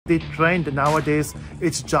the trend nowadays,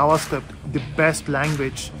 it's JavaScript, the best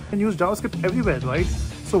language. You can use JavaScript everywhere, right?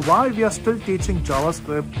 So why we are still teaching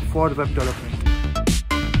JavaScript for web development?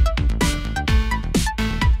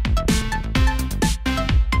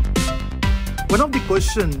 One of the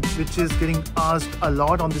questions which is getting asked a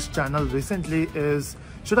lot on this channel recently is,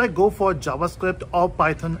 should I go for JavaScript or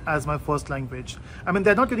Python as my first language? I mean,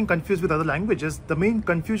 they're not getting confused with other languages. The main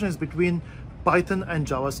confusion is between Python and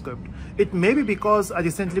JavaScript. It may be because I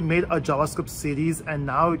recently made a JavaScript series and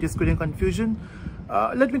now it is creating confusion.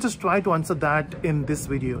 Let me just try to answer that in this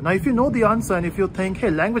video. Now, if you know the answer and if you think,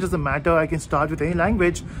 hey, language doesn't matter, I can start with any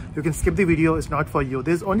language, you can skip the video, it's not for you.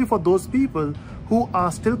 This is only for those people who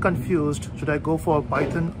are still confused, should I go for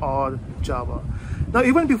Python or Java? Now,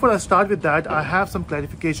 even before I start with that, I have some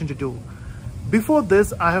clarification to do. Before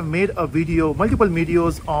this, I have made a video, multiple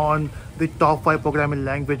videos on the top 5 programming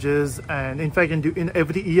languages. And in fact, in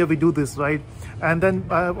every year we do this, right? And then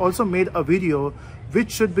I have also made a video,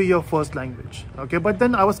 which should be your first language, okay? But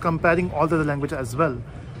then I was comparing all the other languages as well.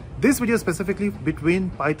 This video is specifically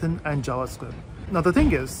between Python and JavaScript. Now, the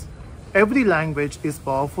thing is, every language is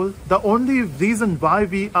powerful. The only reason why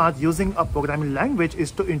we are using a programming language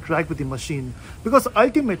is to interact with the machine, because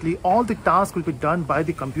ultimately all the tasks will be done by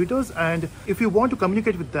the computers, and if you want to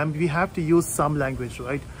communicate with them, we have to use some language,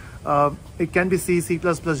 right? It can be C, C++,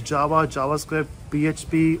 Java, JavaScript,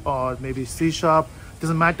 PHP, or maybe C#.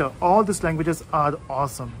 Doesn't matter. All these languages are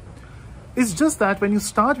awesome. It's just that when you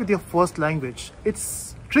start with your first language,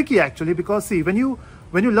 it's tricky actually, because see, when you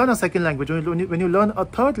learn a second language, when you learn a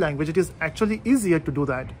third language, it is actually easier to do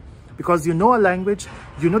that, because you know a language,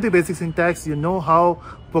 you know the basic syntax, you know how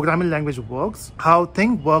programming language works, how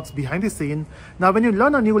things works behind the scene. Now, when you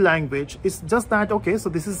learn a new language, it's just that, okay, so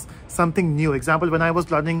this is something new. Example, when I was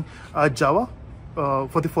learning Java,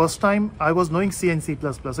 for the first time, I was knowing C and C++.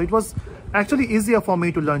 So it was actually easier for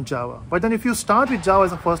me to learn Java. But then if you start with Java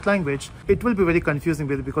as a first language, it will be very confusing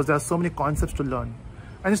because there are so many concepts to learn.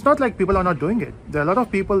 And it's not like people are not doing it. There are a lot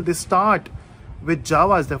of people, they start with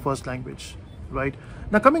Java as their first language, right?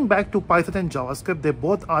 Now, coming back to Python and JavaScript, they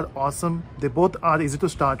both are awesome. They both are easy to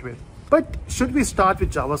start with. But should we start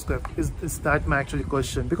with JavaScript? Is that my actual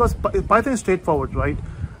question? Because Python is straightforward, right?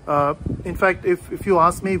 In fact, if you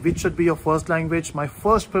ask me which should be your first language, my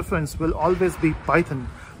first preference will always be Python.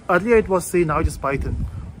 Earlier it was C, now it is Python.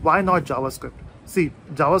 Why not JavaScript? See,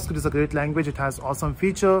 JavaScript is a great language. It has awesome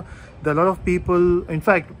feature. There are a lot of people, in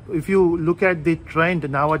fact, if you look at the trend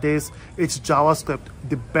nowadays, it's JavaScript,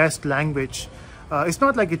 the best language. It's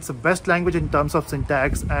not like it's the best language in terms of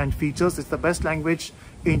syntax and features. It's the best language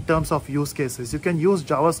in terms of use cases. You can use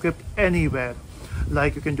JavaScript anywhere.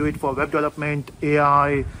 Like you can do it for web development,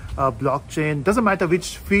 AI, blockchain, doesn't matter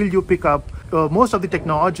which field you pick up. Most of the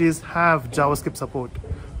technologies have JavaScript support,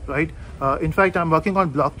 right? In fact, I'm working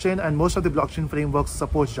on blockchain and most of the blockchain frameworks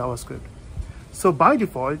support JavaScript. So by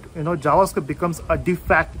default, JavaScript becomes a de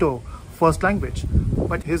facto first language.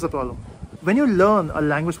 But here's the problem. When you learn a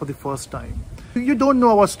language for the first time, you don't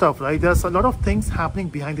know about stuff, right? There's a lot of things happening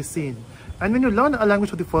behind the scene. And when you learn a language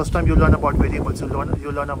for the first time, you learn about variables, you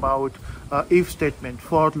learn about if statement,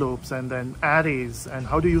 for loops, and then arrays, and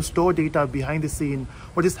how do you store data behind the scene,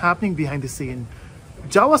 what is happening behind the scene.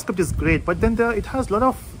 JavaScript is great, but then it has a lot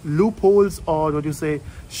of loopholes, or what you say,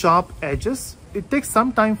 sharp edges. It takes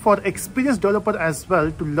some time for experienced developer as well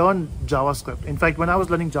to learn JavaScript. In fact, when I was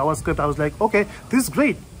learning JavaScript, I was like, okay, this is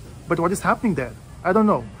great, but what is happening there? I don't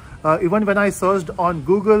know. Even when I searched on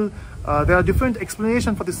Google, there are different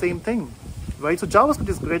explanations for the same thing, right? So JavaScript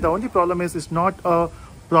is great. The only problem is it's not a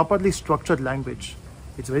properly structured language.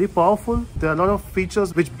 It's very powerful. There are a lot of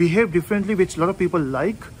features which behave differently, which a lot of people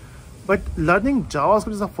like. But learning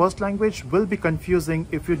JavaScript as a first language will be confusing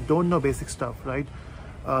if you don't know basic stuff, right?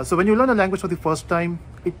 So when you learn a language for the first time,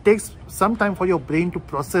 it takes some time for your brain to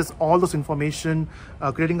process all those information,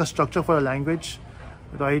 creating a structure for a language,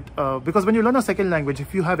 right? Because when you learn a second language,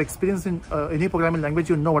 if you have experience in any programming language,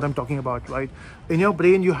 you know what I'm talking about, right? In your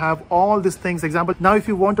brain, you have all these things. Example, now if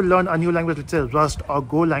you want to learn a new language, let's say Rust or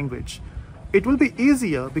Go language, it will be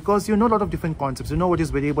easier because you know a lot of different concepts. You know what is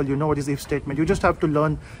variable, you know what is if statement. You just have to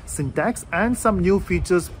learn syntax and some new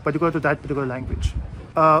features particular to that particular language.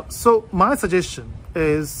 So my suggestion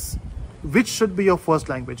is, which should be your first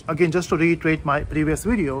language? Again, just to reiterate my previous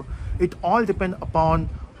video, it all depends upon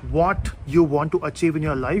what you want to achieve in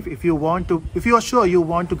your life. If you are sure you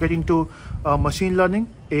want to get into machine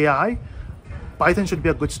learning, AI, Python should be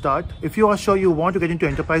a good start. If you are sure you want to get into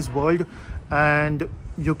enterprise world and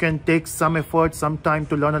you can take some effort, some time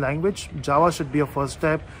to learn a language, Java should be your first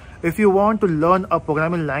step. If you want to learn a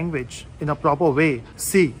programming language in a proper way,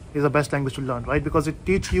 C is the best language to learn, right? Because it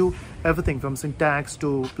teaches you everything from syntax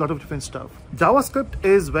to a lot of different stuff. JavaScript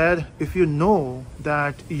is where if you know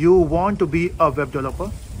that you want to be a web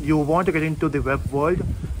developer, you want to get into the web world,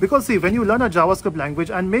 because see, when you learn a JavaScript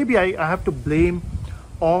language, and maybe I have to blame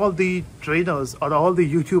all the trainers or all the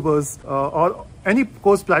YouTubers or any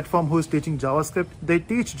course platform who is teaching JavaScript, they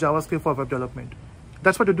teach JavaScript for web development.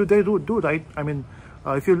 That's what they do, right? I mean,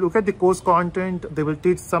 if you look at the course content, they will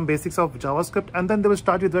teach some basics of JavaScript and then they will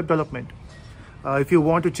start with web development. If you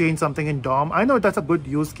want to change something in DOM, I know that's a good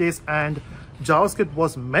use case and JavaScript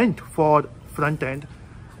was meant for front end.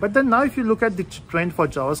 But then now if you look at the trend for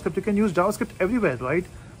JavaScript, you can use JavaScript everywhere, right?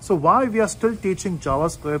 So why we are still teaching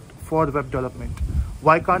JavaScript for web development?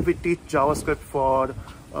 Why can't we teach JavaScript for,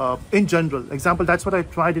 in general? Example, that's what I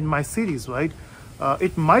tried in my series, right?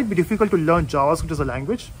 It might be difficult to learn JavaScript as a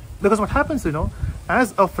language, because what happens, you know,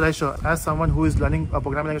 as a fresher, as someone who is learning a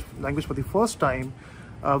programming language for the first time,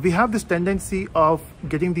 we have this tendency of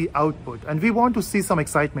getting the output and we want to see some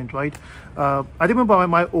excitement, right? I remember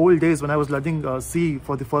my old days when I was learning C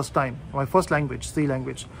for the first time, my first language, C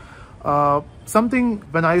language. Something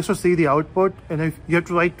when I used to see the output, and if you have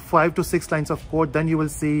to write 5 to 6 lines of code, then you will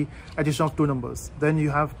see addition of 2 numbers. Then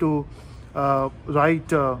you have to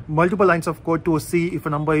write multiple lines of code to see if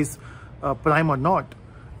a number is prime or not.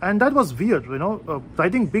 And that was weird, you know,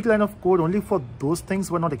 writing big line of code only for those things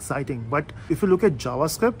were not exciting. But if you look at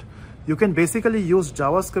JavaScript, you can basically use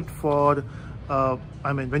JavaScript for,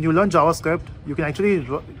 I mean, when you learn JavaScript, you can actually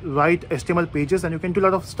write HTML pages and you can do a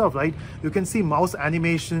lot of stuff, right? You can see mouse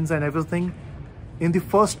animations and everything in the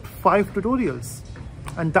first 5 tutorials.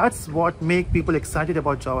 And that's what makes people excited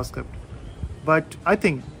about JavaScript. But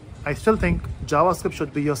I still think JavaScript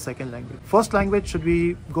should be your second language. First language should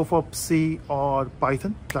be go for C or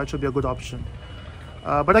Python. That should be a good option.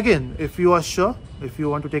 But again, if you are sure, if you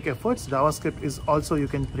want to take efforts, JavaScript is also you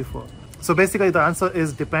can prefer. So basically the answer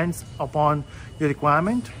is depends upon your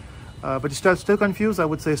requirement. But if you're still confused, I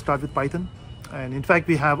would say start with Python. And in fact,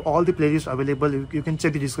 we have all the playlists available. You can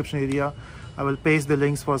check the description area. I will paste the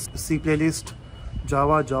links for C playlist,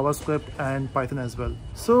 Java, JavaScript, and Python as well.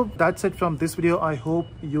 So that's it from this video. I hope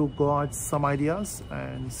you got some ideas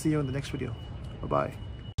and see you in the next video. Bye-bye.